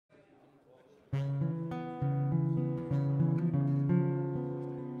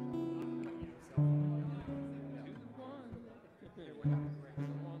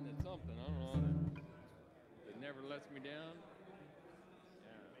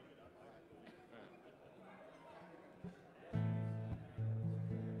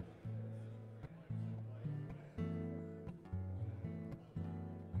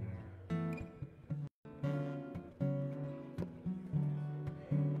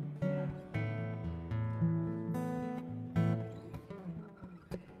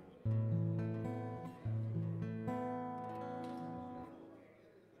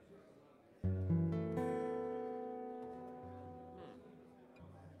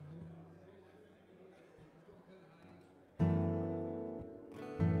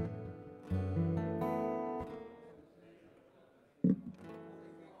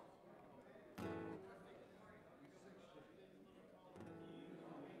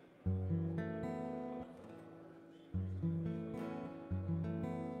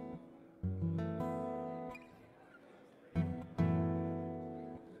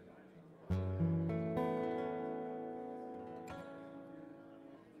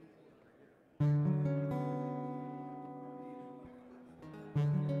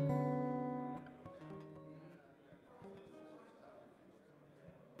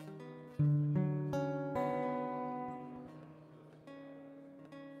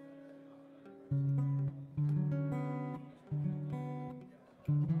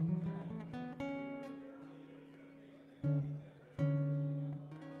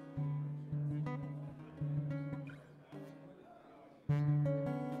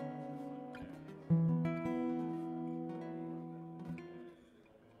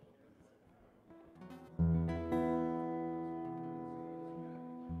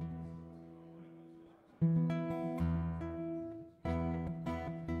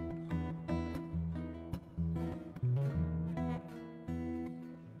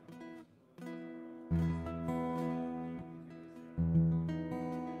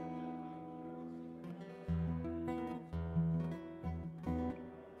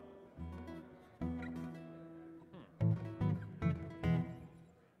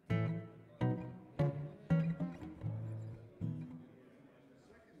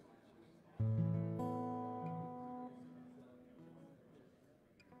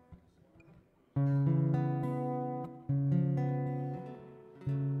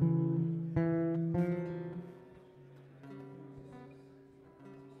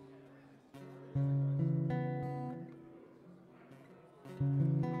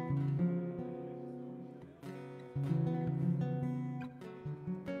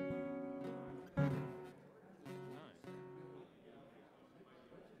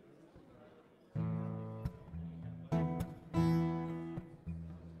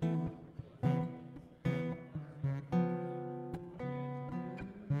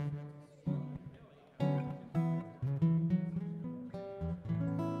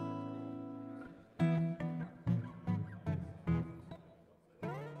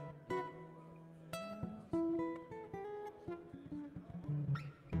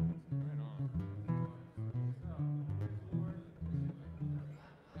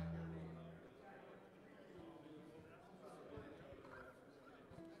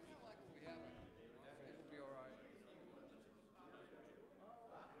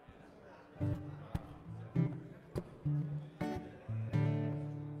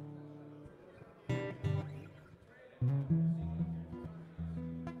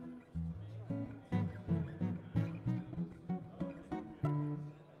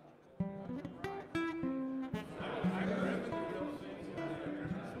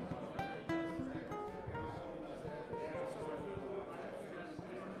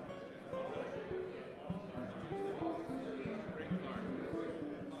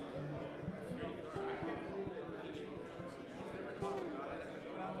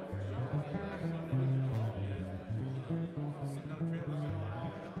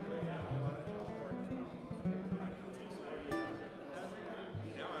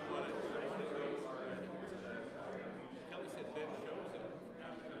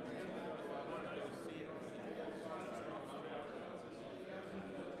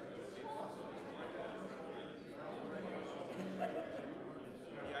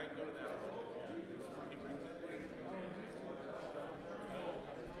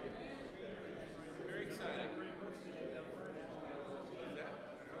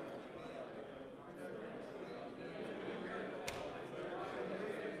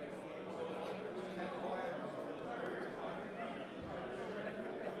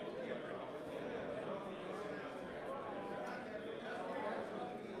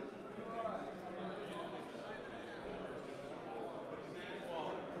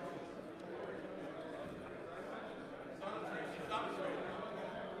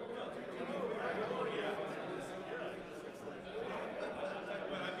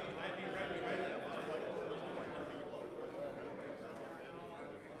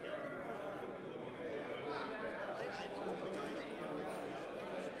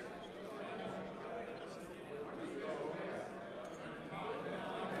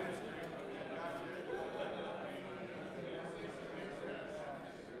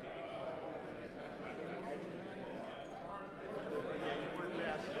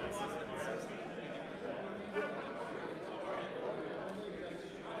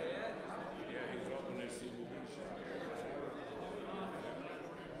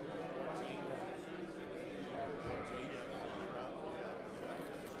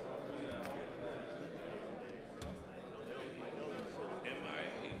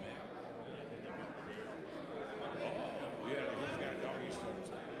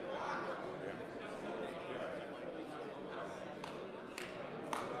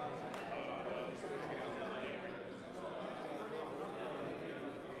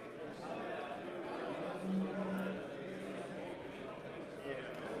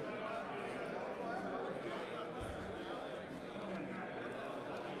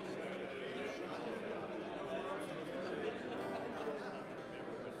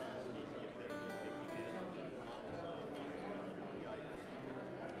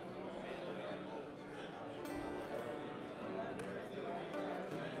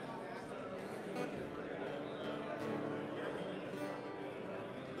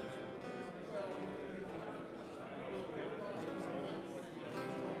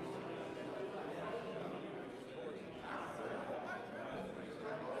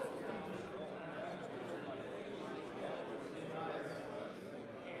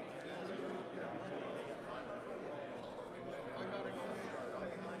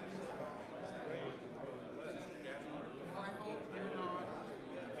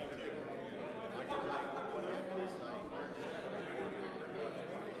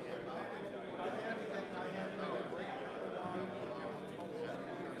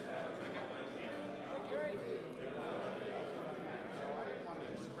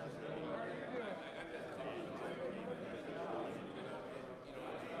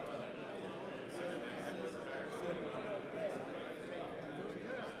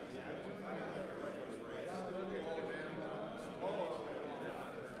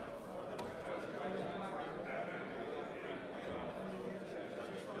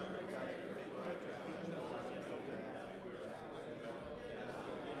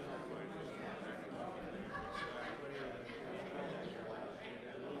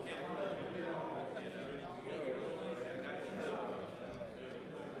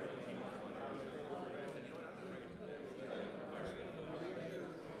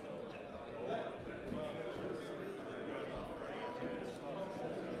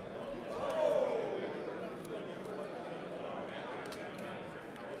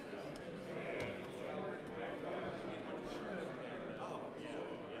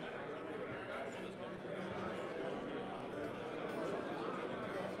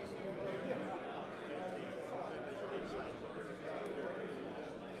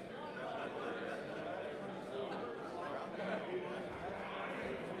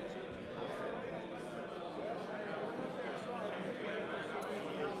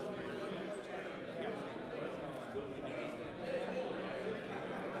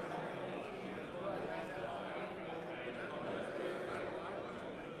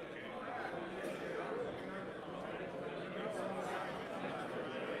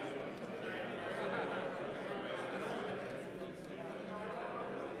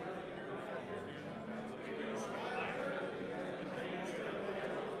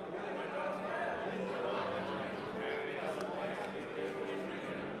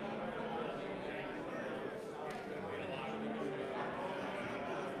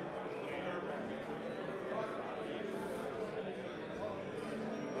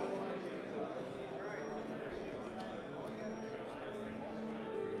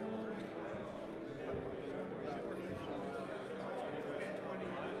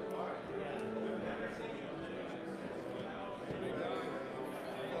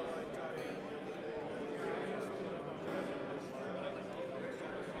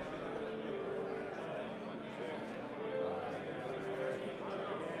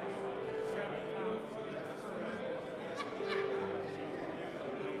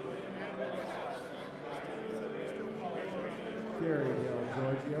Garyville,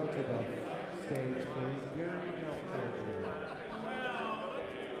 Georgia, to the stage, please. Garyville, Georgia.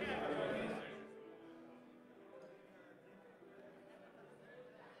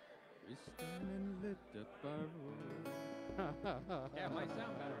 We stand and lift up our voice. Yeah, it might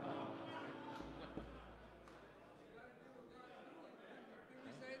sound better. Did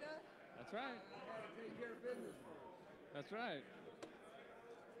you say that? That's right. I gotta take care of business first. That's right.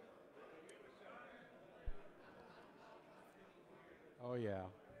 Oh, yeah.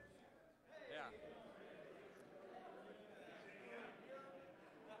 Yeah.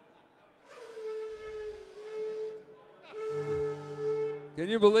 Can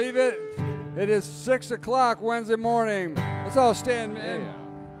you believe it? It is 6 o'clock Wednesday morning. Let's all stand, man. Yeah.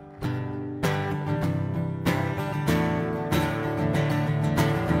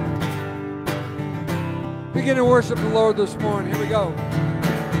 Begin to worship the Lord this morning. Here we go.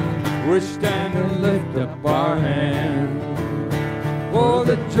 We stand and lift up our hands. For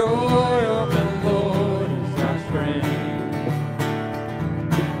the joy of the Lord is our strength.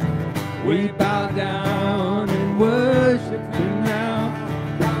 We bow down and worship Him now.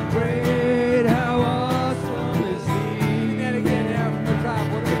 How great, how awesome is He. And again, here from the top,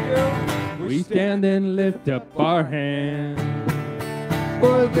 what do? We stand and lift up our hands.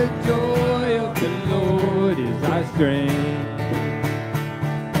 For the joy of the Lord is our strength.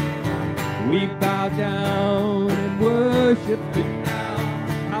 We bow down and worship Him now.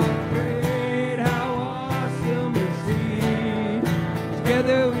 How great, how awesome is He.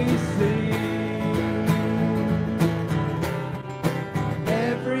 Together we sing.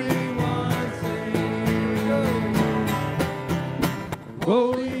 Everyone sing.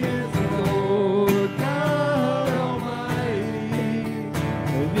 Holy is the Lord God Almighty.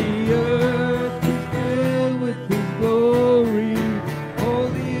 The earth is filled with His glory.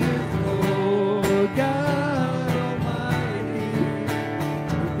 Holy is the Lord God Almighty.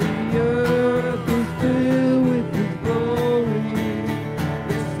 The earth is filled with His glory.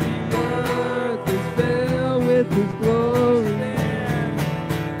 Yes, the earth is filled with His glory.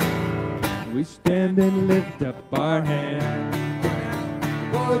 We stand and lift up our hands.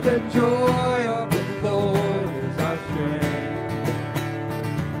 For the joy of the Lord is our strength.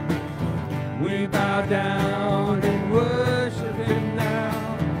 We bow down and worship Him now.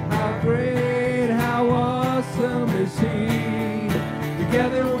 How great, how awesome is He.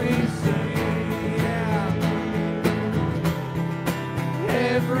 Together we sing. Yeah.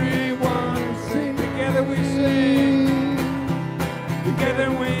 Everyone sing. Together we sing. Together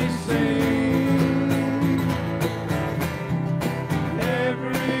we sing.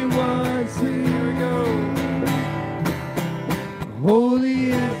 Everyone sing. Here we go. Holy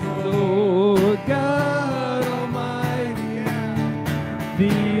is the Lord God Almighty.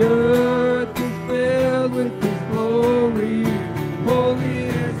 The earth is filled with His glory. Holy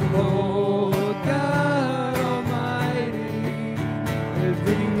is the Lord God Almighty.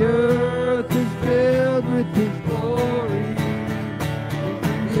 The earth is filled with His glory.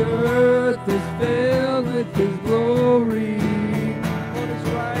 The earth is filled with His glory. What is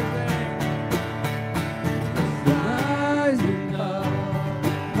rising? Rising up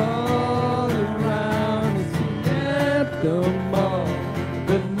all around us. The anthem of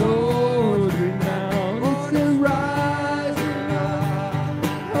the Lord's renown. It's a rising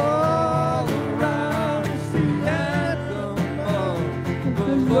up all around us. The anthem of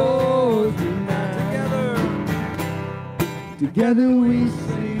the Lord's renown. Together we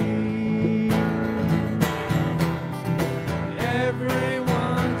sing.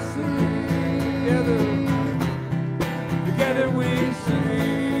 Everyone sing. Together we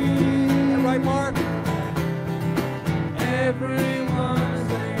sing. That right, Mark? Everyone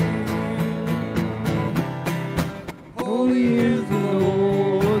sing. Holy is the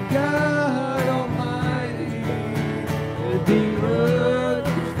Lord God Almighty. The earth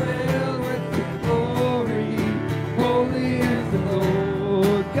is filled with His glory. Holy is the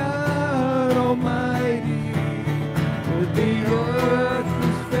Lord God Almighty. The earth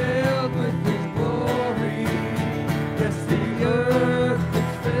is filled with His glory. Yes, the earth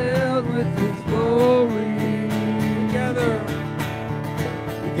is filled with His glory.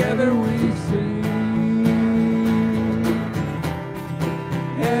 Together we sing.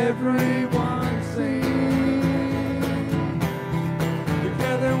 Everyone sing.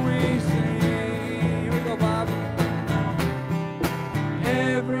 Together we sing. Here we go, Bob.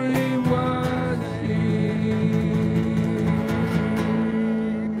 Everyone sing.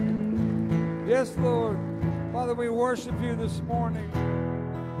 Yes, Lord. Father, we worship You this morning.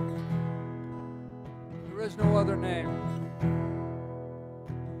 There is no other name.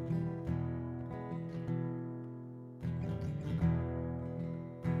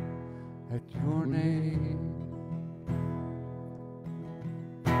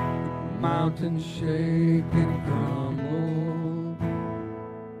 mountains shake and crumble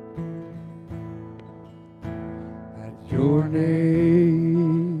at your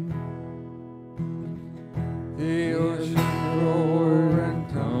name. The ocean roar and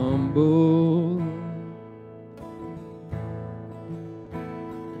tumble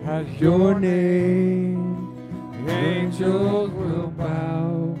at your name. The angels will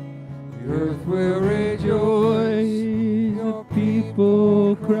bow, the earth will rejoice, the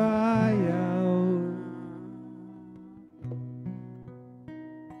people cry out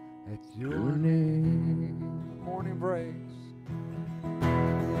at your name. Morning breaks,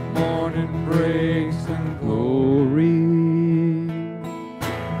 morning breaks in glory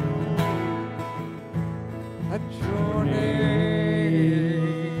at your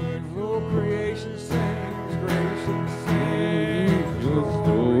name. Full creation sings, creation sings your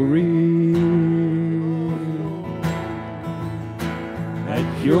story. At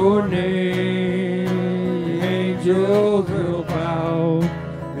your name, the angels will bow,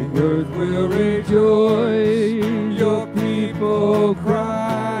 the earth will rejoice, your people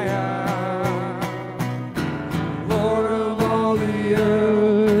cry out. Lord of all the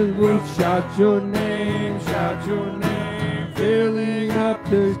earth will shout your name, filling up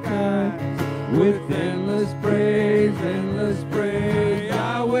the sky with endless praise, endless praise.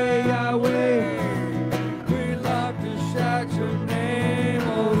 Yahweh, Yahweh, we love to shout your name,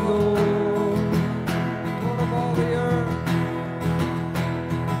 oh Lord. Lord of all the earth,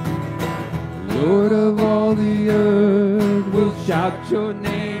 Lord of all the earth, we'll shout your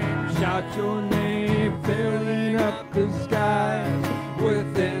name, filling up the sky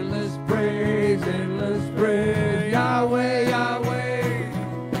with endless praise, endless praise. Yahweh, Yahweh,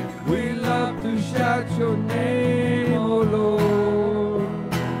 we love to shout your name, oh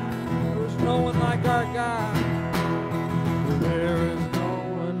Lord. There's no one like our God. There is no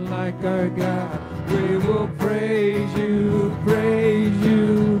one like our God. We will praise you, praise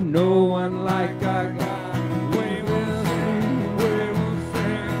you. No one like our God. We will sing, we will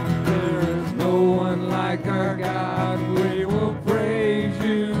sing. There is no one like our God. We will praise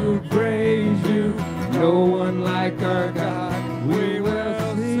you, praise you. No one like our God. We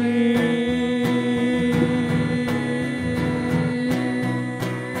will sing.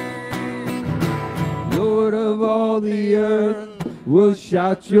 Lord of all the earth, we'll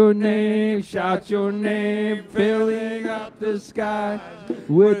shout your name, filling up the sky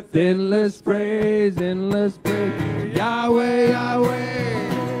with endless praise, endless praise. Yahweh,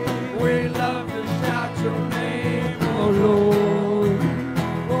 Yahweh, we love to shout your name, oh Lord.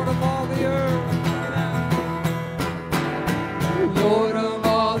 Lord of all the earth, Lord of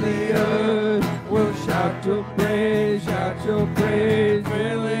all the earth, we'll shout your praise,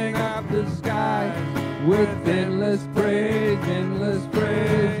 filling up the sky with endless praise, endless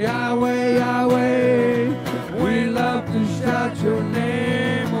praise. Yahweh, Yahweh, we love to shout your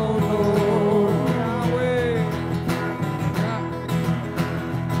name, oh Lord.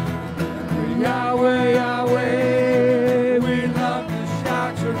 Yahweh, Yahweh, Yahweh, we love to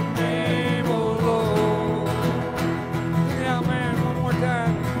shout your name, oh Lord. Sing it out, man, one more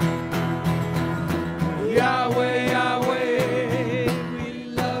time. Yahweh, Yahweh, we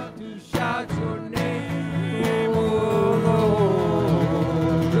love to shout your name, oh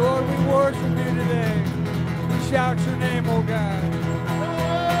Lord. Lord, we worship you today. We shout your name, oh God.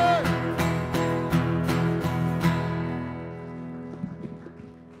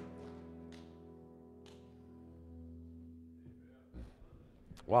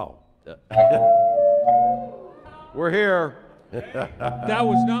 Wow. We're here. That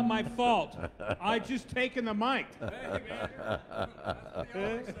was not my fault. I just taken the mic.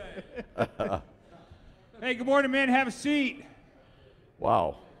 Hey, good morning, man. Have a seat.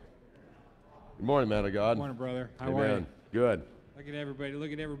 Wow. Good morning, man of God. Good morning, brother. How are Amen. you? Good. Look at everybody.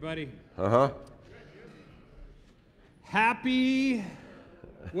 Look at everybody. Uh-huh. Happy.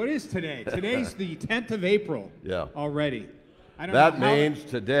 What is today? Today's the 10th of April. Yeah. Already. I don't That know how- means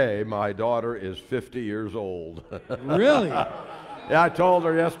today my daughter is 50 years old. Really? Yeah, I told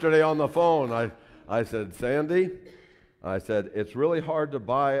her yesterday on the phone. I said, Sandy, I said, it's really hard to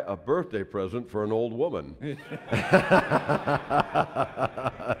buy a birthday present for an old woman.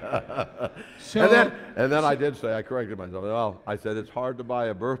 So, and then I did say, I corrected myself. Well, I said, it's hard to buy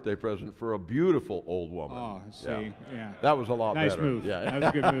a birthday present for a beautiful old woman. oh, see, yeah. That was a lot Nice better. move. Yeah. That was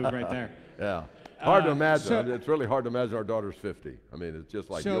a good move right there. Yeah. Hard to imagine. so- It's really hard to imagine our daughter's 50. I mean, it's just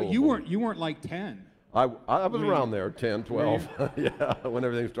like the So old you woman. weren't like 10. I was around there, 10, 12. Yeah, when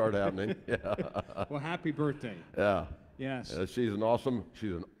everything started happening. Yeah. Well, happy birthday. Yeah. Yes. She's an awesome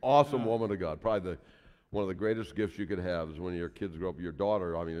woman of God. Probably one of the greatest gifts you could have is when your kids grow up. Your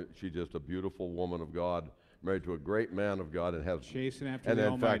daughter, I mean, she's just a beautiful woman of God, married to a great man of God, and has. Chasing after And the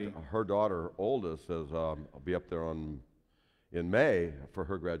in fact, Almighty. her daughter, oldest, says, I'll be up there in May for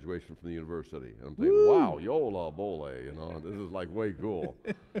her graduation from the university. And I'm thinking, wow, Yola Bole, you know, this is like way cool.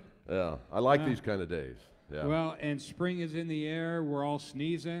 Yeah, I like these kind of days. Yeah. Well, and spring is in the air. We're all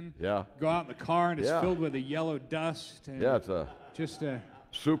sneezing. Yeah. Go out in the car, and it's Yeah. filled with a yellow dust. And Yeah, it's a just a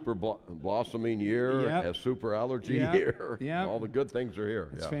super blossoming year, Yep. a super allergy Yep. year. Yep. All the good things are here.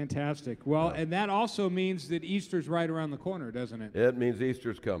 It's Yeah. fantastic. Well, and that also means that Easter's right around the corner, doesn't it? It means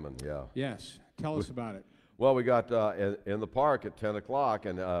Easter's coming, yeah. Yes. Tell us about it. Well, we got in the park at 10 o'clock,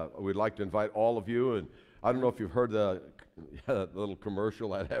 and we'd like to invite all of you. And I don't know if you've heard the little commercial,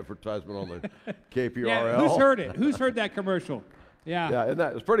 that advertisement on the KPRL. Yeah, who's heard it? Who's heard that commercial? Yeah. Yeah, and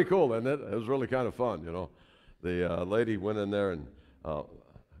that it's pretty cool, isn't it? It was really kind of fun, you know. The lady went in there, and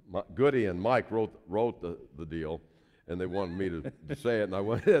Goody and Mike wrote the deal, and they wanted me to say it, and I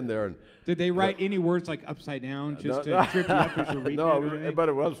went in there and. Did they write any words like upside down just to trip you up as you're reading No, it? or anything? but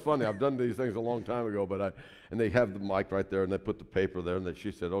it was funny. I've done these things a long time ago, and they have the mic right there, and they put the paper there, and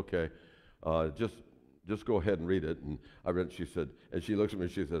she said, "Okay, just go ahead and read it." And I read it. She said, and she looks at me,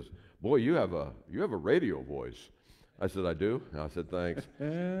 and she says, "Boy, you have a radio voice." I said, "I do." And I said, "Thanks."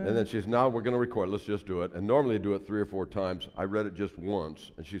 And then she says, "Now we're going to record. Let's just do it." And normally do it 3 or 4 times. I read it just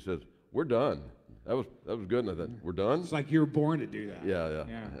once, and she says, "We're done." That was good. And I thought, "We're done?" It's like you were born to do that. Yeah.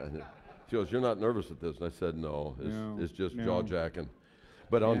 Yeah. She goes, "You're not nervous at this?" And I said, "No, it's just no. jaw-jacking."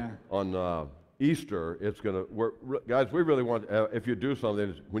 But Yeah. on Easter, it's going to, guys, we really want, if you do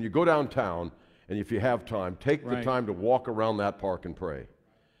something, when you go downtown, and if you have time, take the Right. time to walk around that park and pray.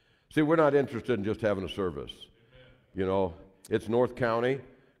 See, we're not interested in just having a service. You know, it's North County.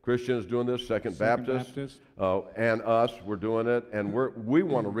 Christians doing this, Second Baptist. And us, we're doing it, and we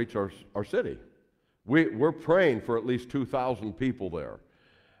want to reach our city. We're praying for at least 2,000 people there.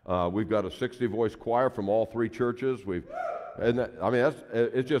 We've got a 60-voice choir from all 3 churches.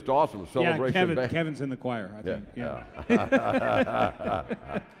 It's just awesome. Celebration. Kevin's in the choir, I think. Yeah.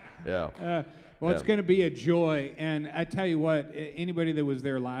 Well, it's going to be a joy. And I tell you what, anybody that was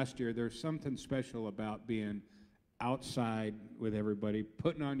there last year, there's something special about being outside with everybody,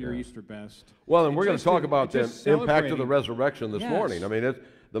 putting on your Easter best. Well, and we're going to talk about the just impact of the celebrating. resurrection this Yes. morning. I mean, it's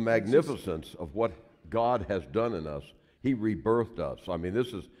the magnificence of what God has done in us. He rebirthed us. I mean,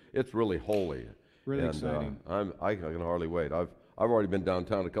 it's really holy. Really and, exciting. I can hardly wait. I've already been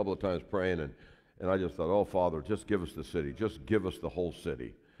downtown a couple of times praying, and I just thought, oh, Father, just give us the city. Just give us the whole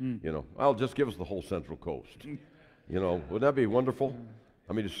city. You know, well, just give us the whole Central Coast. You know, wouldn't that be wonderful?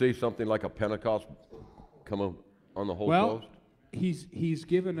 I mean, to see something like a Pentecost come on the whole coast. He's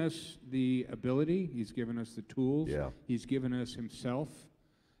given us the ability. He's given us the tools. Yeah. He's given us himself,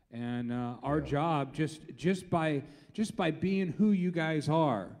 and our job just by being who you guys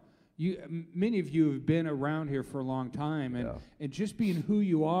are. Many of you have been around here for a long time, and just being who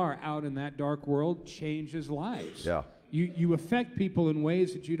you are out in that dark world changes lives. Yeah. You affect people in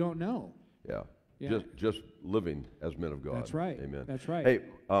ways that you don't know. Yeah. Yeah. Just living as men of God. That's right. Amen. That's right. Hey,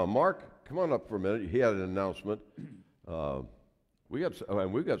 Mark, come on up for a minute. He had an announcement. We've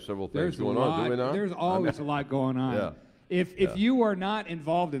got several things going on, do we not? There's always a lot going on. Yeah. If you are not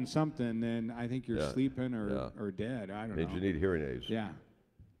involved in something, then I think you're Yeah. sleeping or dead. I don't Means know. you need hearing aids. Yeah.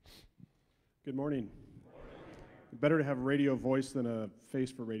 Good morning. Better to have a radio voice than a face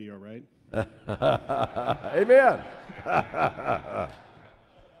for radio, right? Amen.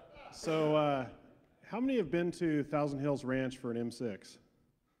 So, how many have been to Thousand Hills Ranch for an M6?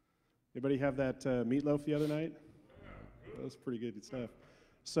 Anybody have that meatloaf the other night? That was pretty good stuff.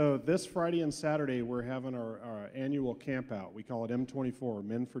 So this Friday and Saturday, we're having our annual camp out. We call it M24,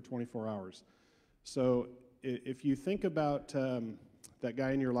 Men for 24 Hours. So if you think about that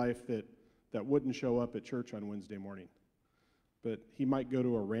guy in your life that wouldn't show up at church on Wednesday morning, but he might go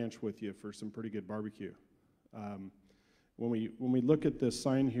to a ranch with you for some pretty good barbecue. When we look at this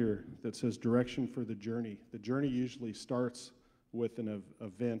sign here that says direction for the journey usually starts with an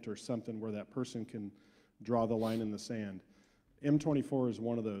event or something where that person can draw the line in the sand. M24 is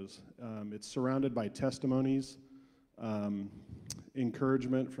one of those. It's surrounded by testimonies,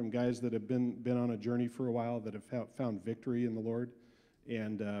 encouragement from guys that have been on a journey for a while that have found victory in the Lord,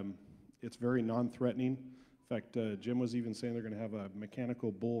 and it's very non-threatening. In fact, Jim was even saying they're going to have a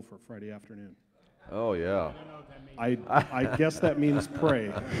mechanical bull for Friday afternoon. Oh, yeah. I guess that means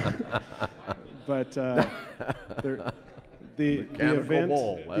pray. But the Mechanical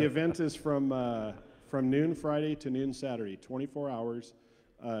bull, eh? the event is from noon Friday to noon Saturday, 24 hours.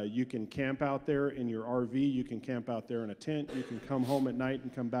 You can camp out there in your RV. You can camp out there in a tent. You can come home at night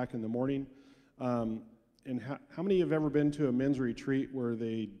and come back in the morning. and how many have ever been to a men's retreat where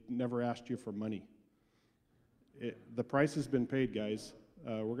they never asked you for money? The price has been paid, guys.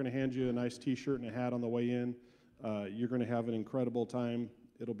 We're going to hand you a nice T-shirt and a hat on the way in. You're going to have an incredible time.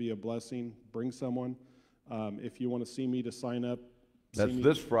 It'll be a blessing. Bring someone. If you want to see me to sign up, That's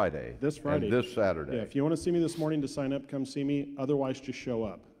this Friday. This Friday. And this Saturday. Yeah, if you want to see me this morning to sign up, come see me. Otherwise, just show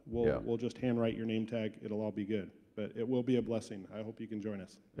up. Yeah. We'll just handwrite your name tag. It'll all be good. But it will be a blessing. I hope you can join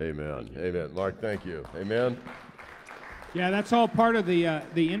us. Amen. Amen. Mark, thank you. Amen. Yeah, that's all part of the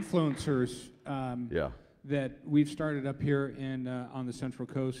influencers Yeah. that we've started up here in on the Central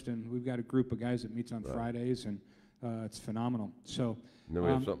Coast, and we've got a group of guys that meets on Fridays, and it's phenomenal. So And then we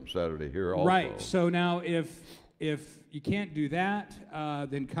have something Saturday here also. right. So now, if you can't do that,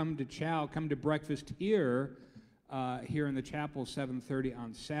 then come to chow. Come to breakfast here, here in the chapel, 7:30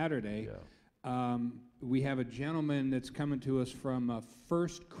 on Saturday. Yeah. We have a gentleman that's coming to us from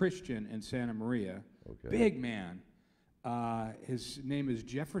First Christian in Santa Maria. Okay. Big man. His name is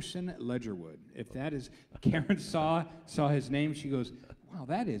Jefferson Ledgerwood. If that is, Karen saw his name. She goes, "Wow,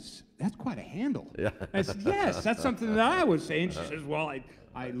 that's quite a handle." Yeah. I said, "Yes, that's something that I would say." And she says, "Well,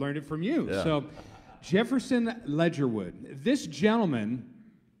 I learned it from you." Yeah. So, Jefferson Ledgerwood. This gentleman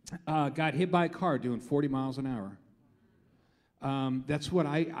got hit by a car doing 40 miles an hour. That's what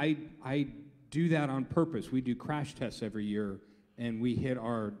I do that on purpose. We do crash tests every year, and we hit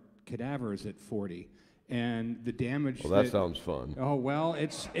our cadavers at 40. And the damage. Well, that sounds fun. Oh, well,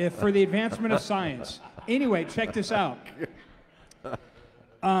 it's for the advancement of science. Anyway, check this out.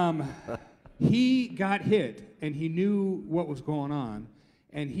 He got hit, and he knew what was going on.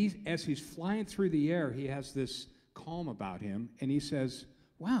 And as he's flying through the air, he has this calm about him, and he says,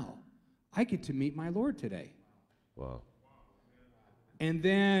 "Wow, I get to meet my Lord today." Wow. And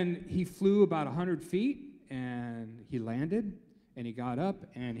then he flew about 100 feet, and he landed, and he got up,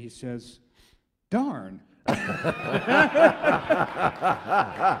 and he says, "Darn." And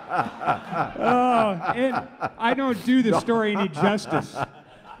I don't do the story any justice.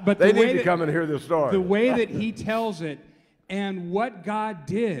 But They the way need to that, come and hear this story. the way that he tells it, and what God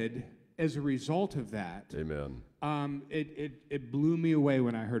did as a result of that, Amen. it blew me away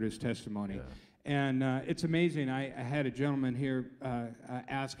when I heard his testimony. Yeah. And it's amazing. I had a gentleman here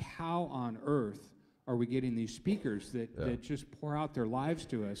ask, how on earth are we getting these speakers that just pour out their lives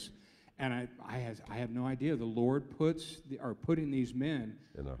to us? And I have no idea. The Lord are putting these men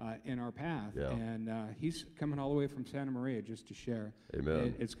in our path. Yeah. And he's coming all the way from Santa Maria just to share.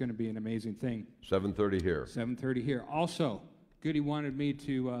 Amen. It's going to be an amazing thing. 7:30 here. 7:30 here. Also, Goody wanted me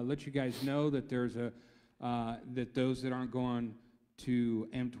to let you guys know that there's that those that aren't going to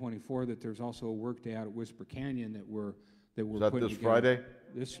M24, that there's also a work day out at Whisper Canyon that we're Is that putting this together.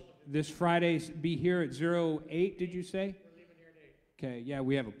 Friday? This Friday, be here at 08, did you say? We're leaving here at 8. Okay, yeah,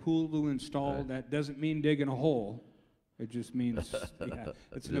 we have a pool to install. Right. That doesn't mean digging a hole. It just means it's an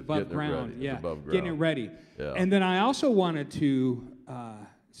Just above getting it ground. ready. It's Yeah, above getting it ground. ready. Yeah. And then I also wanted to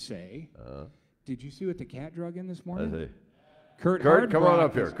say, did you see what the cat drug in this I morning? see. Kurt, Kurt, come on Hardbrock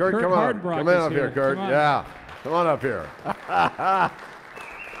up here. is- Kurt, come on. Hardbrock Come on is up here, Kurt. Come on. Yeah. Come on up here.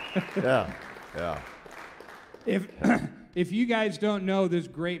 Yeah. Yeah. If you guys don't know this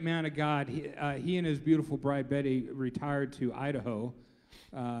great man of God, he and his beautiful bride Betty retired to Idaho.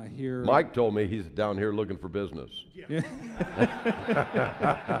 Here, Mike told me he's down here looking for business.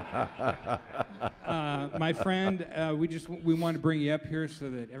 my friend, we wanted to bring you up here so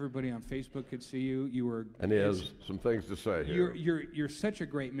that everybody on Facebook could see you. You were, And he has some things to say here. you're such a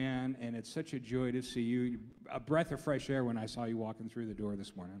great man, and it's such a joy to see you. A breath of fresh air when I saw you walking through the door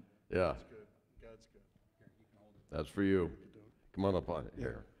this morning. Yeah. God's good. That's for you. Come on up on it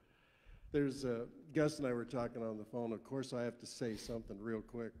here. There's Gus and I were talking on the phone. Of course, I have to say something real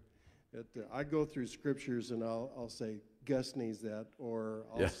quick. I go through scriptures and I'll say Gus needs that, or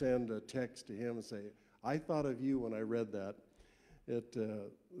I'll send a text to him and say, I thought of you when I read that.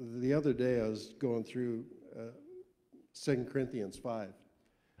 The other day I was going through 2 Corinthians 5,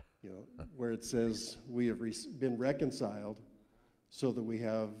 where it says we have been reconciled so that we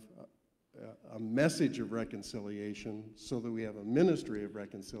have a message of reconciliation, so that we have a ministry of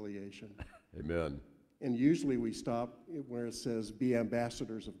reconciliation. Amen. And usually we stop where it says, be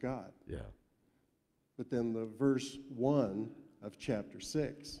ambassadors of God. Yeah. But then the verse 1 of chapter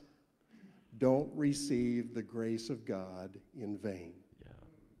 6, don't receive the grace of God in vain.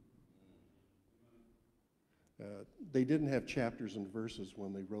 Yeah. They didn't have chapters and verses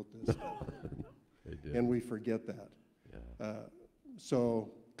when they wrote this stuff. They did. And we forget that. Yeah. So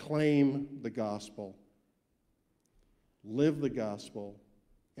claim the gospel, live the gospel,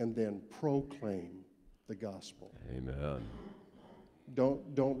 and then proclaim the gospel. Amen.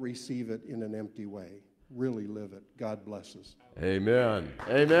 Don't receive it in an empty way. really live it. God bless us. Amen.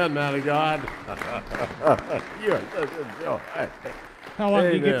 Amen, man of God. How long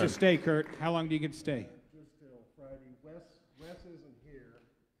do you get Amen. to stay, Kurt? How long do you get to stay? Just till Friday. Wes isn't here.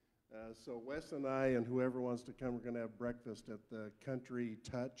 So Wes and I and whoever wants to come, we're going to have breakfast at the Country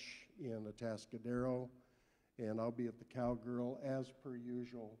Touch in Atascadero. And I'll be at the Cowgirl as per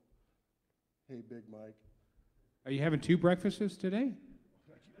usual. Hey, Big Mike. Are you having 2 breakfasts today?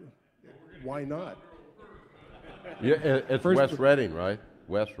 Why not? Yeah, it's First- Wes Redding, right?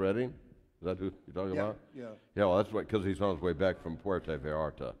 Wes Redding? Is that who you're talking Yeah, about? yeah. Yeah, well, that's because he's on his way back from Puerto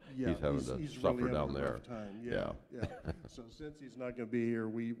Vallarta. Yeah, he's having to he's suffer really down having a there. rough time. Yeah. So since he's not going to be here,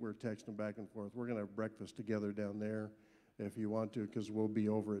 we're texting back and forth. We're going to have breakfast together down there if you want to, because we'll be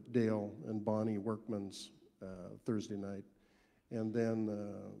over at Dale and Bonnie Workman's Thursday night. And then,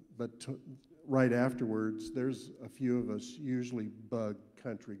 right afterwards, there's a few of us usually bug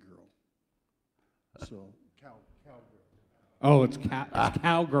Country Girl. So, Cowgirl. Oh, it's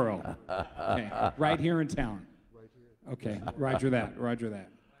Cowgirl. Okay. Right here in town. Right here. Okay, roger that, roger that.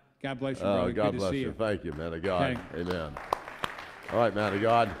 God bless you, Oh, brother. God Good to bless see you. you. Thank you, man of God. Okay. Amen. All right, man of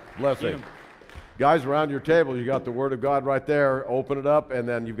God. Blessing. Get 'em. Guys, around your table, you got the Word of God right there. Open it up, and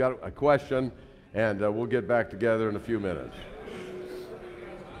then you've got a question, and we'll get back together in a few minutes.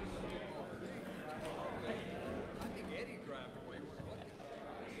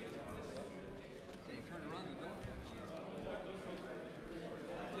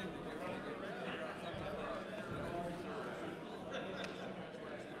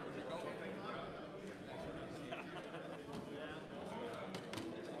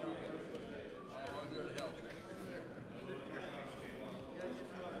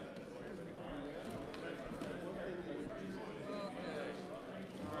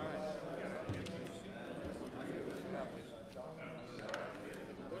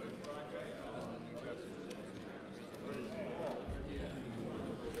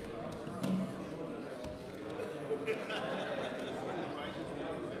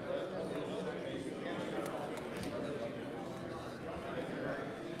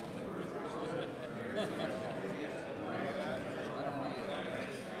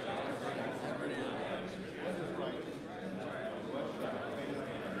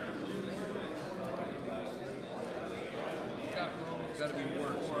 Got to be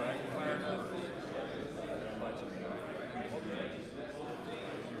worse, right? Fired up.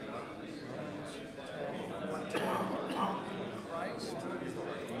 Christ.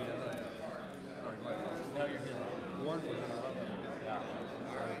 Now you're hitting one with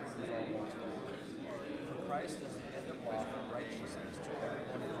Christ is the end of law for righteousness to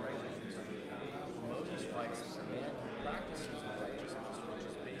everyone in righteousness. Moses writes that the man who practices the righteousness which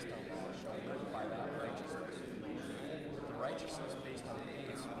is based on law shall live by that righteousness. The righteousness based on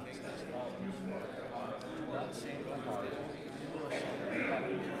faith speaks as follows. Do not save the heart, you are saved by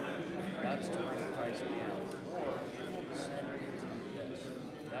heaven. That is to bring Christ down, or you will descend into the abyss.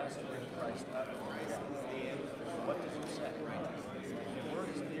 That is to bring Christ up from death. What does he say? The word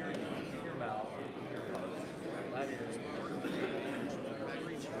is near you, in your mouth and in your heart. That is the word of faith which we are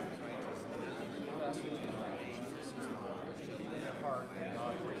preaching. You ask me tonight, Jesus is Lord, in your heart and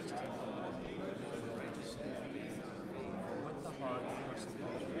God raised him from the dead. For with the heart you are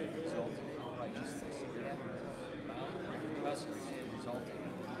supposed to result in righteousness, and with the mouth confessing resulting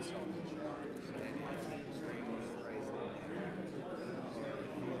in salvation.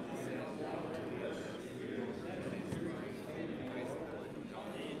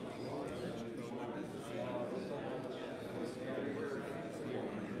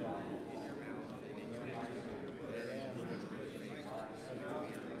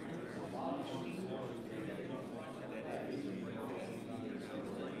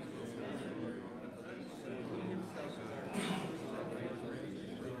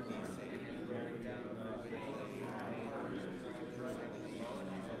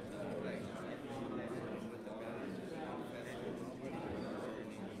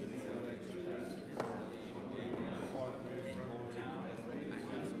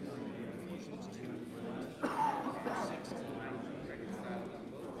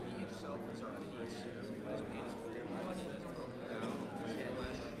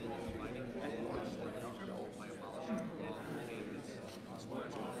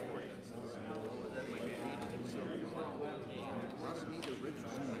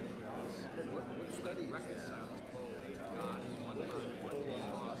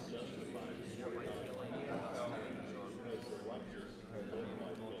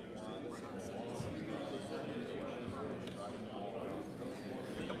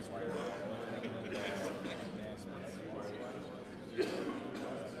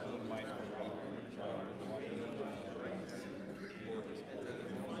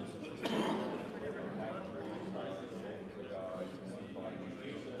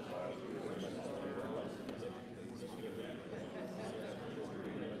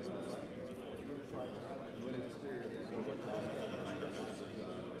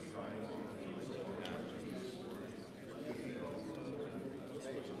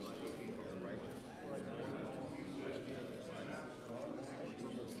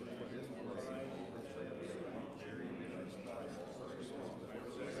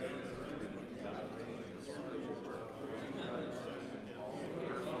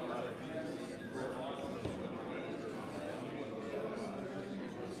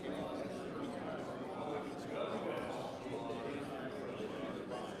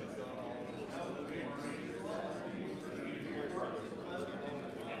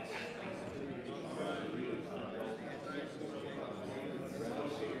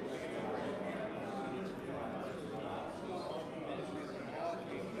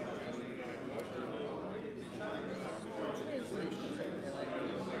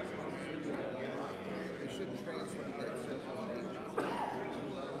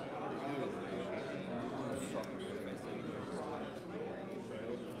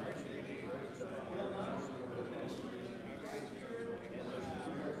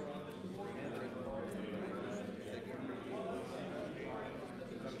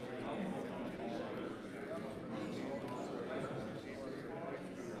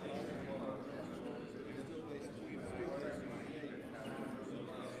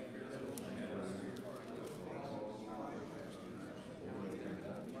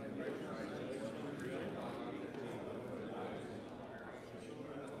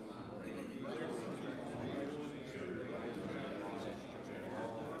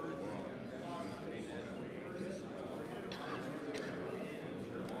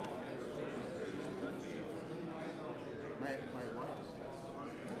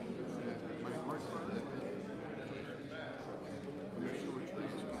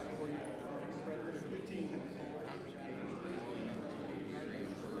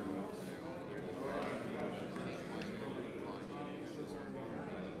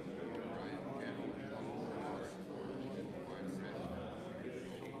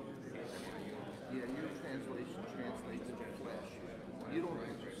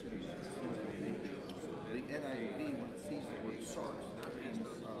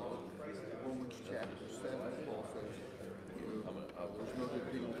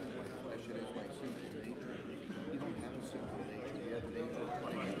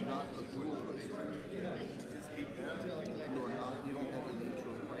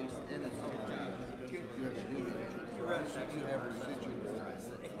 sometimes you have residual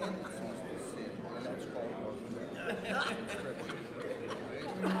tendencies to sin, and that's called scripture.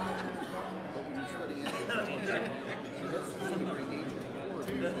 But when you study anthropology, that's the very nature of war,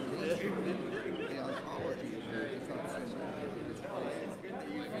 the nature of the ontology is that it's not sin, it's Christ.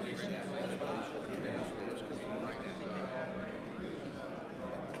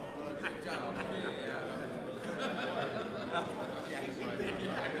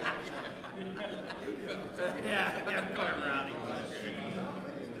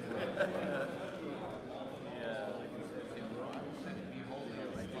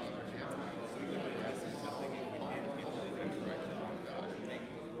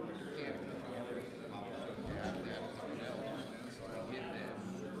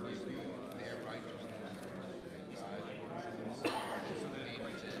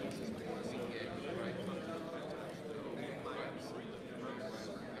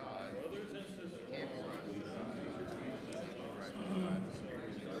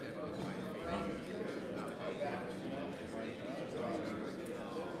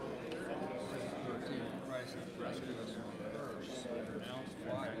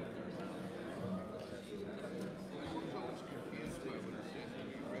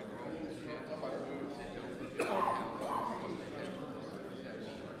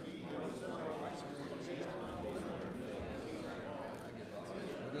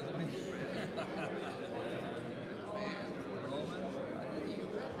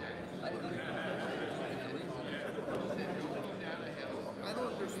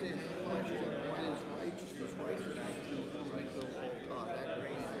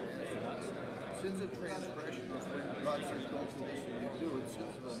 Sins of transgression is when God says don't do this and you do it.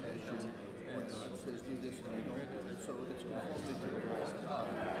 Sins of omission when God says do this and you don't do it. So it's conformity to the grace of God.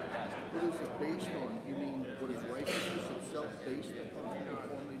 What is it based on? You mean what is righteousness itself based upon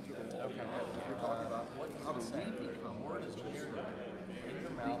conformity to the law? You're talking about how do we become righteous?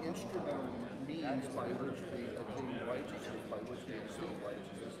 The instrumental means by which we attain righteousness, by which we receive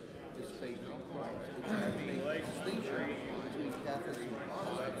righteousness, is faith in Christ. It's not a distinction between Catholics and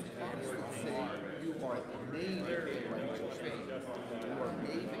Protestants. Protestants say you are made righteous. You are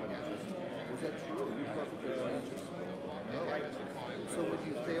made righteous. Is that true? You're perfectly righteous? No. So when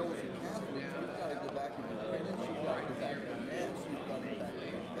you fail as a Catholic, you've got to go back and do penance, you've got to go back to Mass, you've got to go back to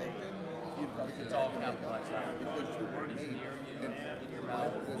confession, you've got to go back to God, because you were made. And your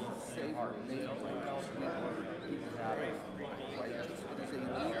Bible doesn't say we're made righteous. We are righteous. It is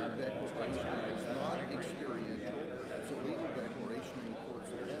a legal declaration. It's not experiential. It's a legal declaration in the courts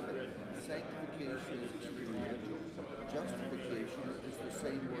of heaven. Sanctification is experiential. Justification is the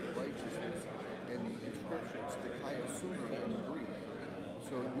same word righteousness in Scripture. It's the kaiosuna in Greek.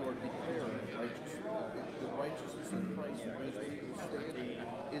 So you are declared righteous. The righteousness in Christ, as we understand it,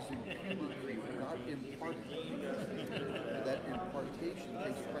 is imputed, not imparted. That impartation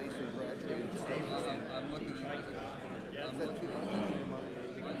takes place in graduated stages. I'm looking at it. It says,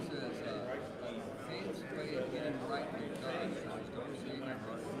 faith, faith, getting right with God. Don't see my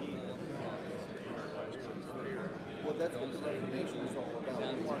heart. Well, that's what the Reformation is all about.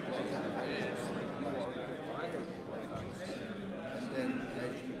 You are righteous. You are required righteous. And then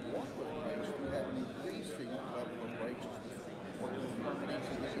as you walk with Christ, you have an increasing level of righteousness. Or conformity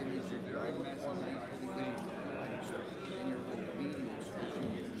to the image of God, conformity to the image of Christ, and your obedience to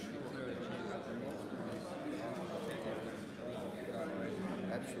Jesus.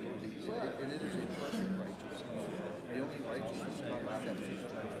 Absolutely. And it is a perfect righteousness. The only righteousness God accepts is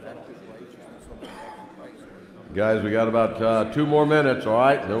perfected righteousness on behalf of Christ. Guys, we got about 2 more minutes, all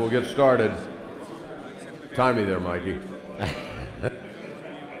right? Then we'll get started. Time me there, Mikey.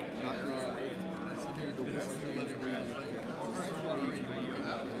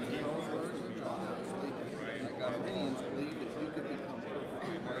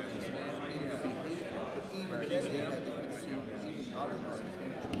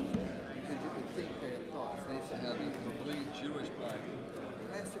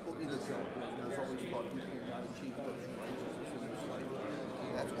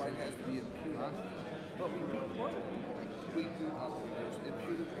 That's why it has to be imputed. But we do what? We do there's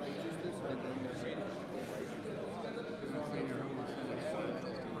imputed righteousness and then there's imputed righteousness.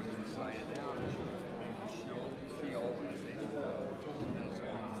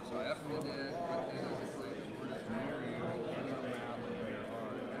 So after that,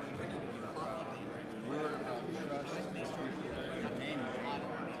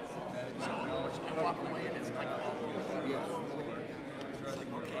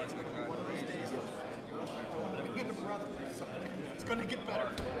 It's going to get better.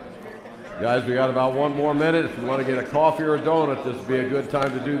 Guys, we got about 1 more minute. If you want to get a coffee or a donut, this would be a good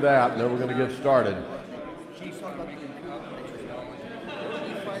time to do that, and then we're going to get started. She's talking about the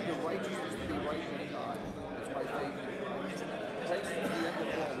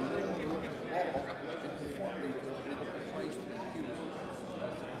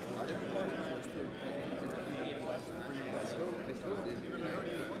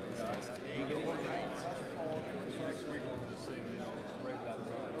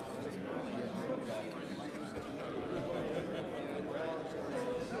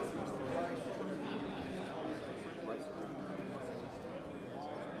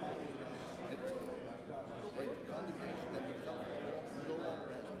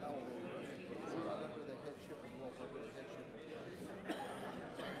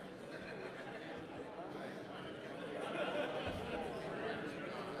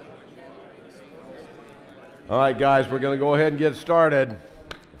All right, guys, we're going to go ahead and get started.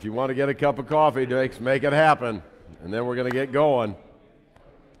 If you want to get a cup of coffee, make it happen, and then we're going to get going.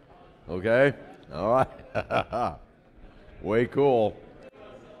 Okay? All right. Way cool.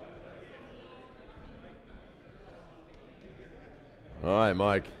 All right,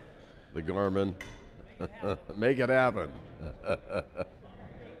 Mike, the Garmin. Make it happen.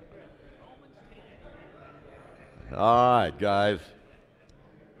 All right, guys.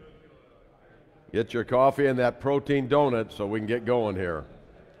 Get your coffee and that protein donut so we can get going here.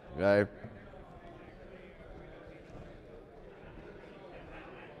 Okay?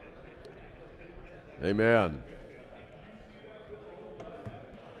 Amen.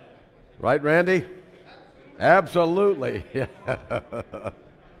 Right, Randy? Absolutely.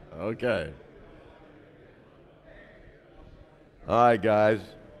 Okay. All right, guys.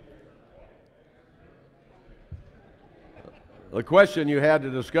 The question you had to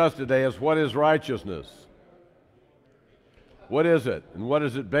discuss today is, what is righteousness? What is it, and what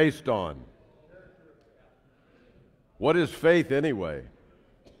is it based on? What is faith anyway?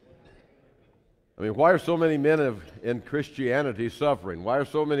 I mean, why are so many men in Christianity suffering? Why are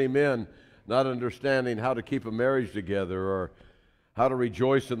so many men not understanding how to keep a marriage together or how to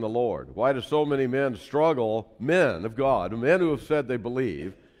rejoice in the Lord? Why do so many men struggle, men of God, men who have said they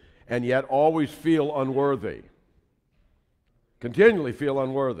believe, and yet always feel unworthy? Continually feel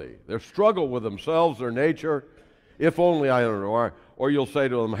unworthy. They struggle with themselves, their nature. If only I don't know. Or you'll say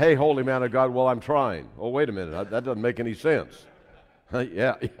to them, hey, holy man of God, well, I'm trying. Oh, wait a minute. That doesn't make any sense.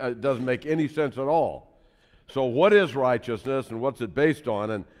 Yeah, it doesn't make any sense at all. So what is righteousness and what's it based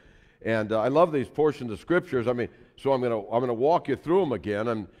on? And I love these portions of scriptures. I mean, so I'm going to walk you through them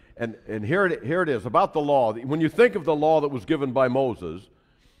again. And here it is about the law. When you think of the law that was given by Moses,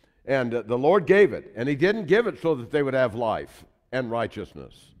 and the Lord gave it, and he didn't give it so that they would have life and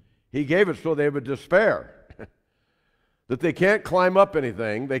righteousness. He gave it so they would despair. That they can't climb up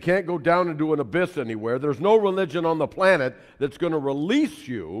anything. They can't go down into an abyss anywhere. There's no religion on the planet that's going to release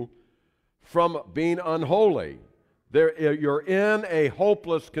you from being unholy. You're in a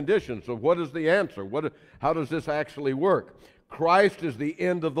hopeless condition. So what is the answer? How does this actually work? Christ is the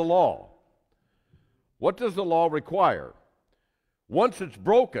end of the law. What does the law require? Once it's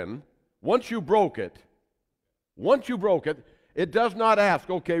broken, once you broke it, it does not ask,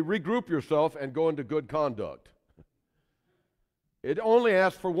 okay, regroup yourself and go into good conduct. It only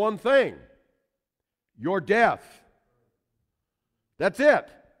asks for one thing, your death. That's it.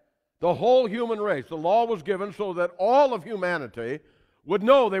 The whole human race. The law was given so that all of humanity would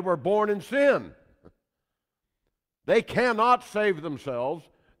know they were born in sin. They cannot save themselves.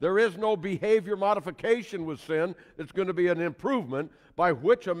 There is no behavior modification with sin that's going to be an improvement by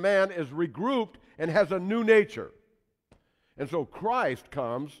which a man is regrouped and has a new nature. And so Christ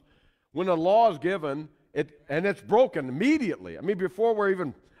comes when a law is given, and it's broken immediately. I mean, before we're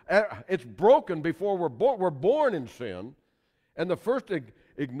even, it's broken before we're born. We're born in sin, and the first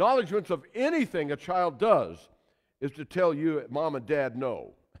acknowledgments of anything a child does is to tell you, mom and dad,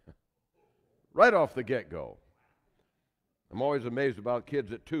 no. Right off the get-go. I'm always amazed about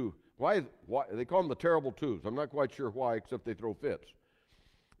kids at 2. Why they call them the terrible twos. I'm not quite sure why, except they throw fits.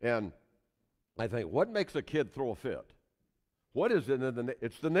 And I think, what makes a kid throw a fit? What is it?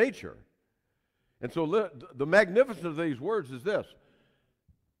 It's the nature. And so the magnificence of these words is this,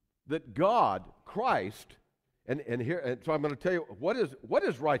 that God, Christ, and so I'm going to tell you, what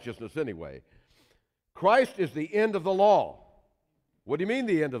is righteousness anyway? Christ is the end of the law. What do you mean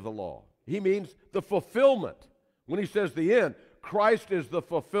the end of the law? He means the fulfillment. When he says the end, Christ is the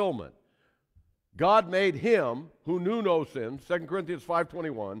fulfillment. God made him who knew no sin, 2 Corinthians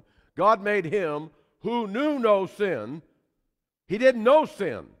 5:21, God made him who knew no sin. He didn't know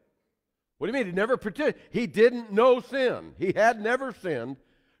sin. What do you mean? He never pretended. He didn't know sin. He had never sinned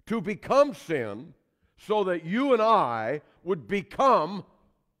to become sin so that you and I would become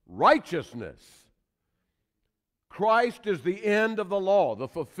righteousness. Christ is the end of the law, the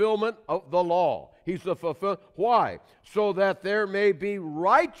fulfillment of the law. He's the fulfillment. Why? So that there may be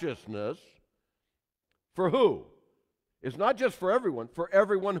righteousness for who? It's not just for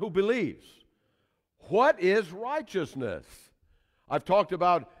everyone who believes. What is righteousness? I've talked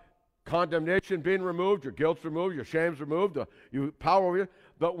about condemnation being removed, your guilt's removed, your shame's removed, your power over you.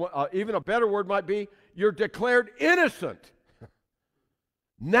 But even a better word might be, you're declared innocent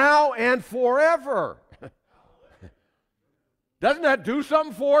now and forever. Doesn't that do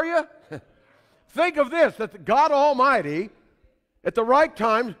something for you? Think of this, that God Almighty, at the right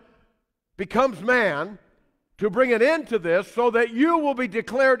time, becomes man to bring an end to this so that you will be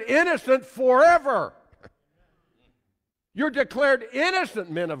declared innocent forever. You're declared innocent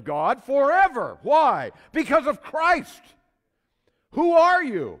men of God forever. Why? Because of Christ. Who are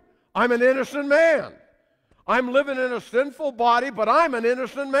you? I'm an innocent man. I'm living in a sinful body, but I'm an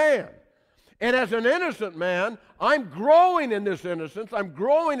innocent man. And as an innocent man, I'm growing in this innocence, I'm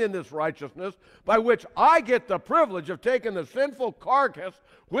growing in this righteousness, by which I get the privilege of taking the sinful carcass,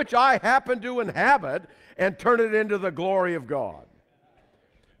 which I happen to inhabit, and turn it into the glory of God.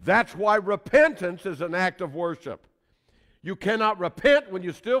 That's why repentance is an act of worship. You cannot repent when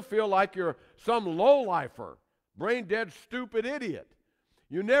you still feel like you're some lowlifer, brain-dead, stupid idiot.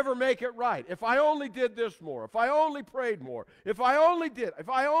 You never make it right. If I only did this more, if I only prayed more, if I only did, if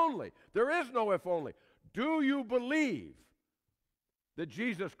I only. There is no if only. Do you believe that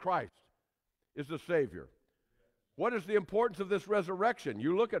Jesus Christ is the Savior? What is the importance of this resurrection?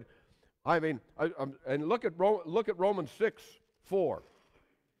 You look at, and look at Romans 6:4.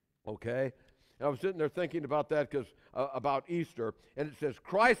 Okay? And I was sitting there thinking about that because about Easter, and it says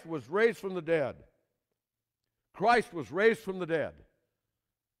Christ was raised from the dead. Christ was raised from the dead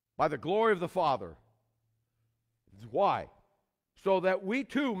by the glory of the Father. Why? So that we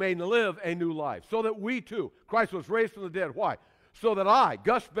too may live a new life. So that we too, Christ was raised from the dead. Why? So that I,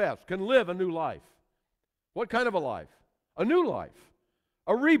 Gus Best, can live a new life. What kind of a life? A new life.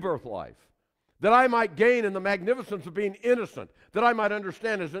 A rebirth life. That I might gain in the magnificence of being innocent. That I might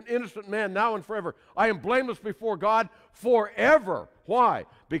understand as an innocent man now and forever, I am blameless before God forever. Why?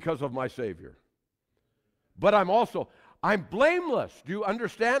 Because of my Savior. But I'm blameless. Do you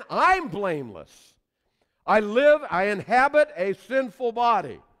understand? I'm blameless. I inhabit a sinful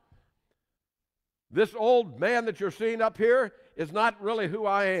body. This old man that you're seeing up here is not really who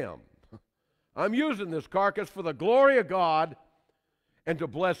I am. I'm using this carcass for the glory of God and to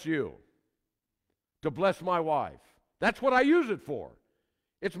bless you, to bless my wife. That's what I use it for.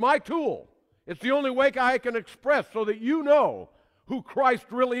 It's my tool. It's the only way I can express so that you know who Christ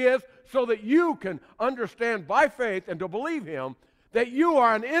really is, so that you can understand by faith and to believe Him that you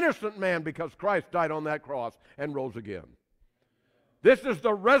are an innocent man because Christ died on that cross and rose again. This is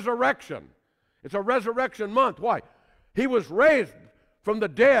the resurrection. It's a resurrection month. Why? He was raised from the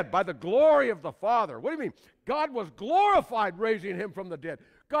dead by the glory of the Father. What do you mean? God was glorified raising Him from the dead.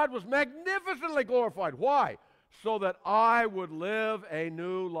 God was magnificently glorified. Why? So that I would live a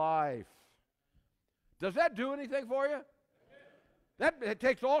new life. Does that do anything for you? It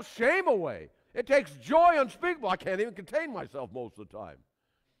takes all shame away. It takes joy unspeakable. I can't even contain myself most of the time.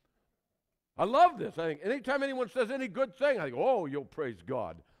 I love this. I think anytime anyone says any good thing, I think, oh, you'll praise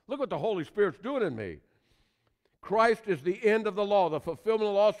God. Look what the Holy Spirit's doing in me. Christ is the end of the law, the fulfillment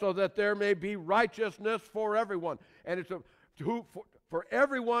of the law, so that there may be righteousness for everyone. And it's for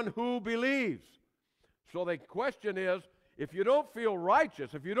everyone who believes. So the question is, if you don't feel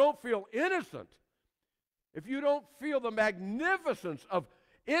righteous, if you don't feel innocent, if you don't feel the magnificence of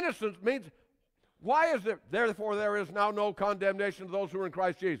innocence, means why is it, therefore there is now no condemnation to those who are in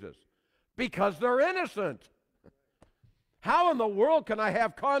Christ Jesus? Because they're innocent. How in the world can I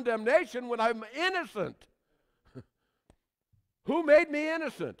have condemnation when I'm innocent? Who made me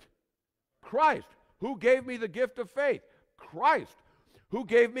innocent? Christ. Who gave me the gift of faith? Christ. Who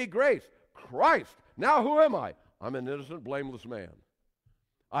gave me grace? Christ. Now who am I? I'm an innocent, blameless man.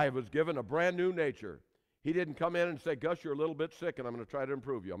 I was given a brand new nature. He didn't come in and say, Gus, you're a little bit sick, and I'm going to try to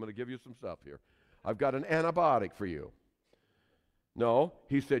improve you. I'm going to give you some stuff here. I've got an antibiotic for you. No,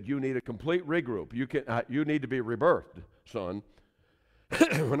 he said, you need a complete regroup. You need to be rebirthed, son.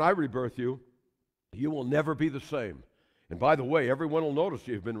 When I rebirth you, you will never be the same. And by the way, everyone will notice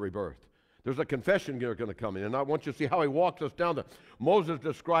you've been rebirthed. There's a confession going to come in, and I want you to see how he walks us down. Moses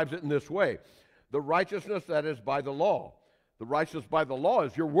describes it in this way. The righteousness that is by the law. The righteousness by the law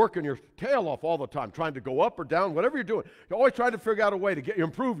is you're working your tail off all the time, trying to go up or down, whatever you're doing. You're always trying to figure out a way to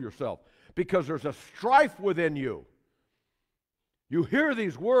improve yourself because there's a strife within you. You hear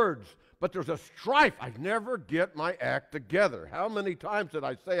these words, but there's a strife. I never get my act together. How many times did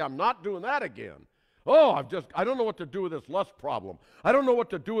I say I'm not doing that again? Oh, I don't know what to do with this lust problem. I don't know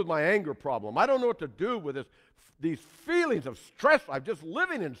what to do with my anger problem. I don't know what to do with these feelings of stress. I'm just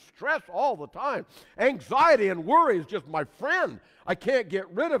living in stress all the time. Anxiety and worry is just my friend. I can't get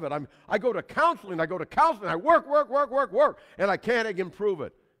rid of it. I go to counseling. I work, and I can't improve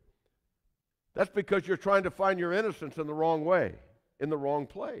it. That's because you're trying to find your innocence in the wrong way, in the wrong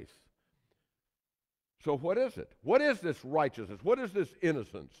place. So what is it? What is this righteousness? What is this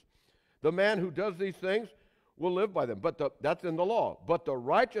innocence? The man who does these things will live by them. But that's in the law. But the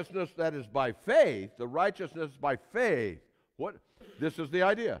righteousness that is by faith, what? This is the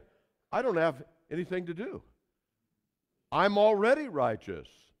idea. I don't have anything to do. I'm already righteous.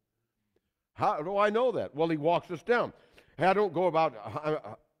 How do I know that? Well, he walks us down. Hey, I don't go about,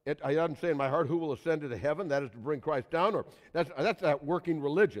 I don't say in my heart, who will ascend into heaven? That is to bring Christ down. Or that's that working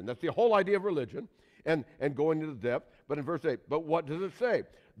religion. That's the whole idea of religion and going into the depth. But in verse 8, but what does it say?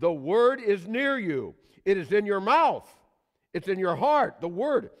 The word is near you. It is in your mouth. It's in your heart. The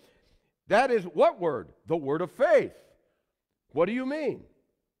word. That is what word? The word of faith. What do you mean?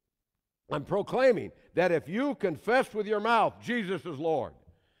 I'm proclaiming that if you confess with your mouth, Jesus is Lord.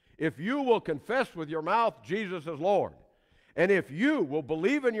 If you will confess with your mouth, Jesus is Lord. And if you will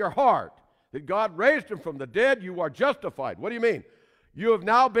believe in your heart that God raised him from the dead, you are justified. What do you mean? You have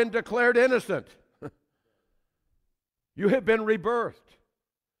now been declared innocent. You have been rebirthed.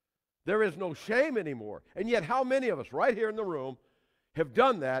 There is no shame anymore. And yet, how many of us right here in the room have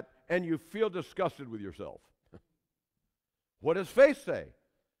done that and you feel disgusted with yourself? What does faith say?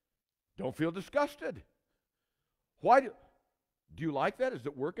 Don't feel disgusted. Why do you like that? Is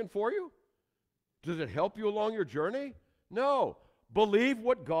it working for you? Does it help you along your journey? No. Believe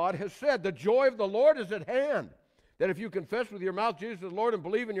what God has said. The joy of the Lord is at hand. That if you confess with your mouth Jesus is Lord and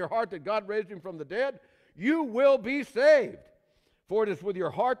believe in your heart that God raised him from the dead, you will be saved. For it is with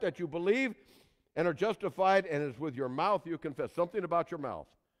your heart that you believe and are justified, and it is with your mouth you confess. Something about your mouth.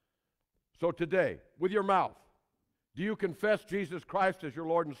 So today, with your mouth, do you confess Jesus Christ as your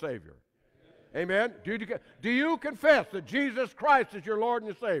Lord and Savior? Amen? Do you confess that Jesus Christ is your Lord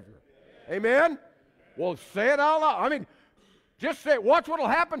and your Savior? Amen? Well, say it out loud. I mean, just say it. Watch what will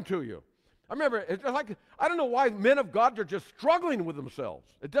happen to you. I remember, it's like, I don't know why men of God are just struggling with themselves.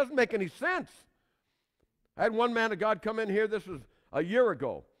 It doesn't make any sense. I had one man of God come in here, this was a year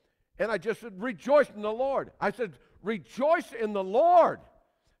ago, and I just said, rejoice in the Lord. I said, rejoice in the Lord.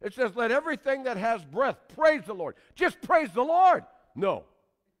 It says, let everything that has breath praise the Lord. Just praise the Lord. No.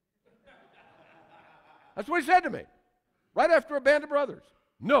 That's what he said to me, right after a band of brothers.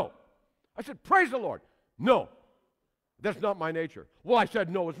 No. I said, praise the Lord. No. That's not my nature. Well, I said,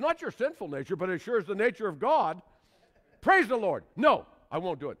 no, it's not your sinful nature, but it sure is the nature of God. Praise the Lord. No, I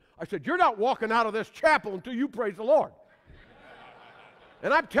won't do it. I said, you're not walking out of this chapel until you praise the Lord.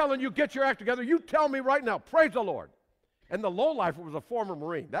 And I'm telling you, get your act together. You tell me right now, praise the Lord. And the lowlifer was a former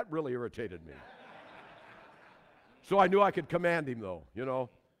Marine. That really irritated me. So I knew I could command him, though, you know.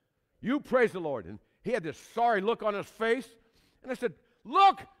 You praise the Lord. And he had this sorry look on his face. And I said,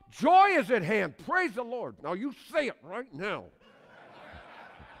 look, joy is at hand. Praise the Lord. Now you say it right now.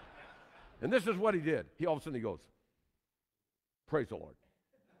 And this is what he did. All of a sudden he goes, praise the Lord.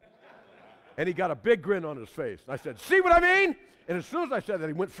 And he got a big grin on his face. I said, see what I mean? And as soon as I said that,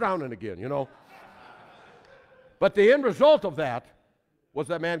 he went frowning again, you know. But the end result of that was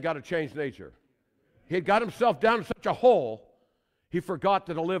that man got a changed nature. He had got himself down in such a hole, he forgot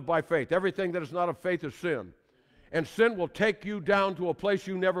to live by faith. Everything that is not of faith is sin. And sin will take you down to a place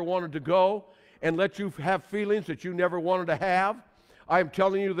you never wanted to go and let you have feelings that you never wanted to have. I am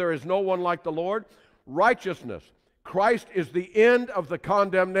telling you, there is no one like the Lord. Righteousness. Christ is the end of the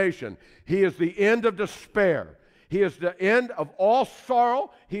condemnation. He is the end of despair. He is the end of all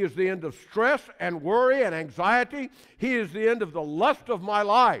sorrow. He is the end of stress and worry and anxiety. He is the end of the lust of my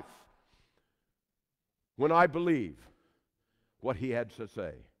life. When I believe what he had to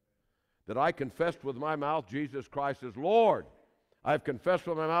say, that I confessed with my mouth Jesus Christ is Lord. I've confessed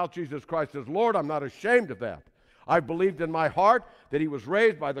with my mouth Jesus Christ is Lord. I'm not ashamed of that. I believed in my heart that he was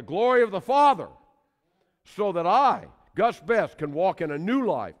raised by the glory of the Father, so that I, Gus Best, can walk in a new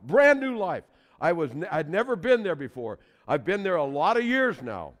life, brand new life. I'd never been there before. I've been there a lot of years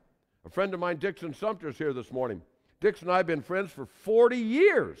now. A friend of mine, Dixon Sumter, is here this morning. Dixon and I have been friends for 40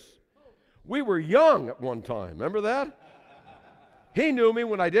 years. We were young at one time. Remember that? He knew me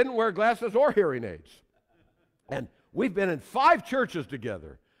when I didn't wear glasses or hearing aids. And we've been in 5 churches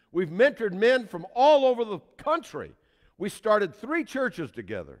together. We've mentored men from all over the country. We started 3 churches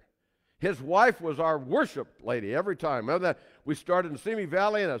together. His wife was our worship lady every time. Remember that? We started in Simi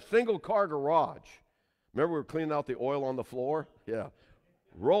Valley in a single-car garage. Remember we were cleaning out the oil on the floor? Yeah.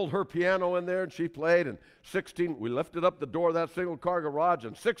 Rolled her piano in there, and she played, and we lifted up the door of that single-car garage,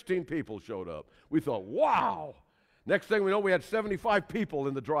 and 16 people showed up. We thought, wow. Next thing we know, we had 75 people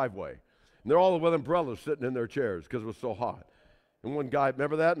in the driveway. And they're all with umbrellas sitting in their chairs because it was so hot. And one guy,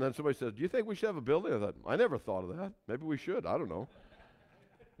 remember that? And then somebody said, do you think we should have a building? I thought, I never thought of that. Maybe we should. I don't know.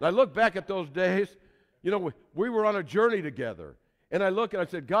 And I look back at those days, you know, we were on a journey together. And I look and I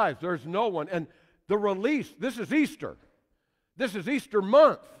said, guys, there's no one. And the release, this is Easter. This is Easter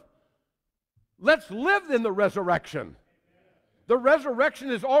month. Let's live in the resurrection. The resurrection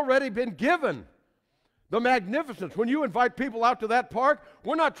has already been given. The magnificence. When you invite people out to that park,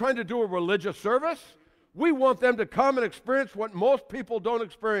 we're not trying to do a religious service. We want them to come and experience what most people don't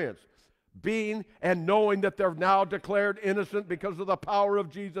experience. being and knowing that they're now declared innocent because of the power of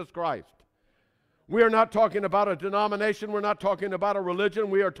Jesus Christ. We are not talking about a denomination. We're not talking about a religion.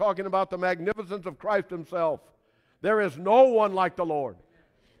 We are talking about the magnificence of Christ himself. There is no one like the Lord.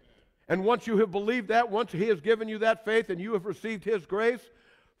 And once you have believed that, once he has given you that faith and you have received his grace,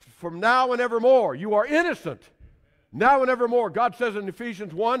 from now and evermore, you are innocent. Now and evermore. God says in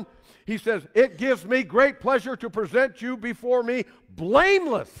Ephesians 1, he says, it gives me great pleasure to present you before me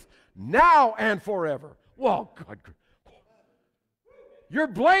blameless, now and forever. Well, God, you're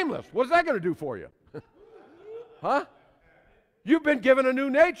blameless. What's that going to do for you? Huh? You've been given a new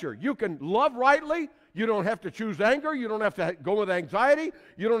nature. You can love rightly. You don't have to choose anger. You don't have to go with anxiety.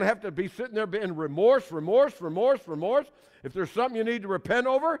 You don't have to be sitting there in remorse. If there's something you need to repent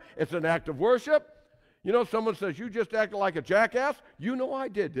over, it's an act of worship. You know, someone says, you just acted like a jackass. You know I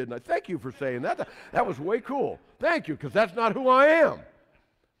did, didn't I? Thank you for saying that. That was way cool. Thank you, because that's not who I am.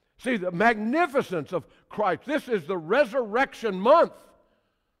 See, the magnificence of Christ. This is the resurrection month.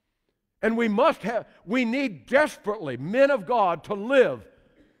 And we need desperately men of God to live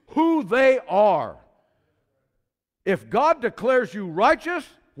who they are. If God declares you righteous,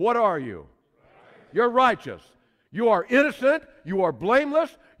 what are you? You're righteous. You are innocent. You are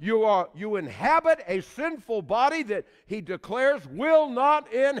blameless. You inhabit a sinful body that he declares will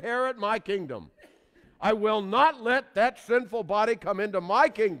not inherit my kingdom. I will not let that sinful body come into my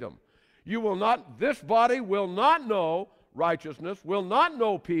kingdom. This body will not know righteousness, will not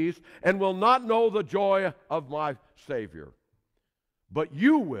know peace, and will not know the joy of my Savior. But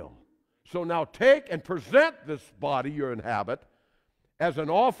you will. So now take and present this body you inhabit as an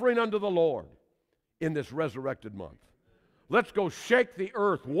offering unto the Lord in this resurrected month. Let's go shake the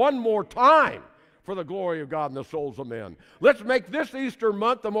earth one more time for the glory of God in the souls of men. Let's make this Easter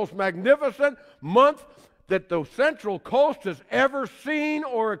month the most magnificent month that the Central Coast has ever seen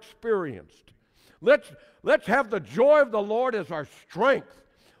or experienced. Let's have the joy of the Lord as our strength.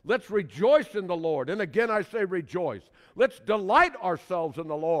 Let's rejoice in the Lord. And again, I say rejoice. Let's delight ourselves in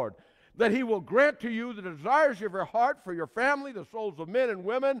the Lord, that he will grant to you the desires of your heart for your family, the souls of men and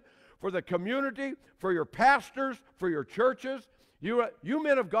women, for the community, for your pastors, for your churches. You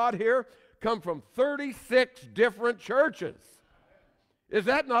men of God here come from 36 different churches. Is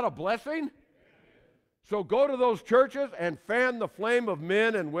that not a blessing? So go to those churches and fan the flame of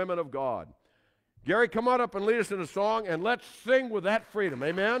men and women of God. Gary, come on up and lead us in a song, and let's sing with that freedom.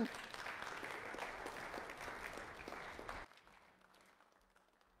 Amen?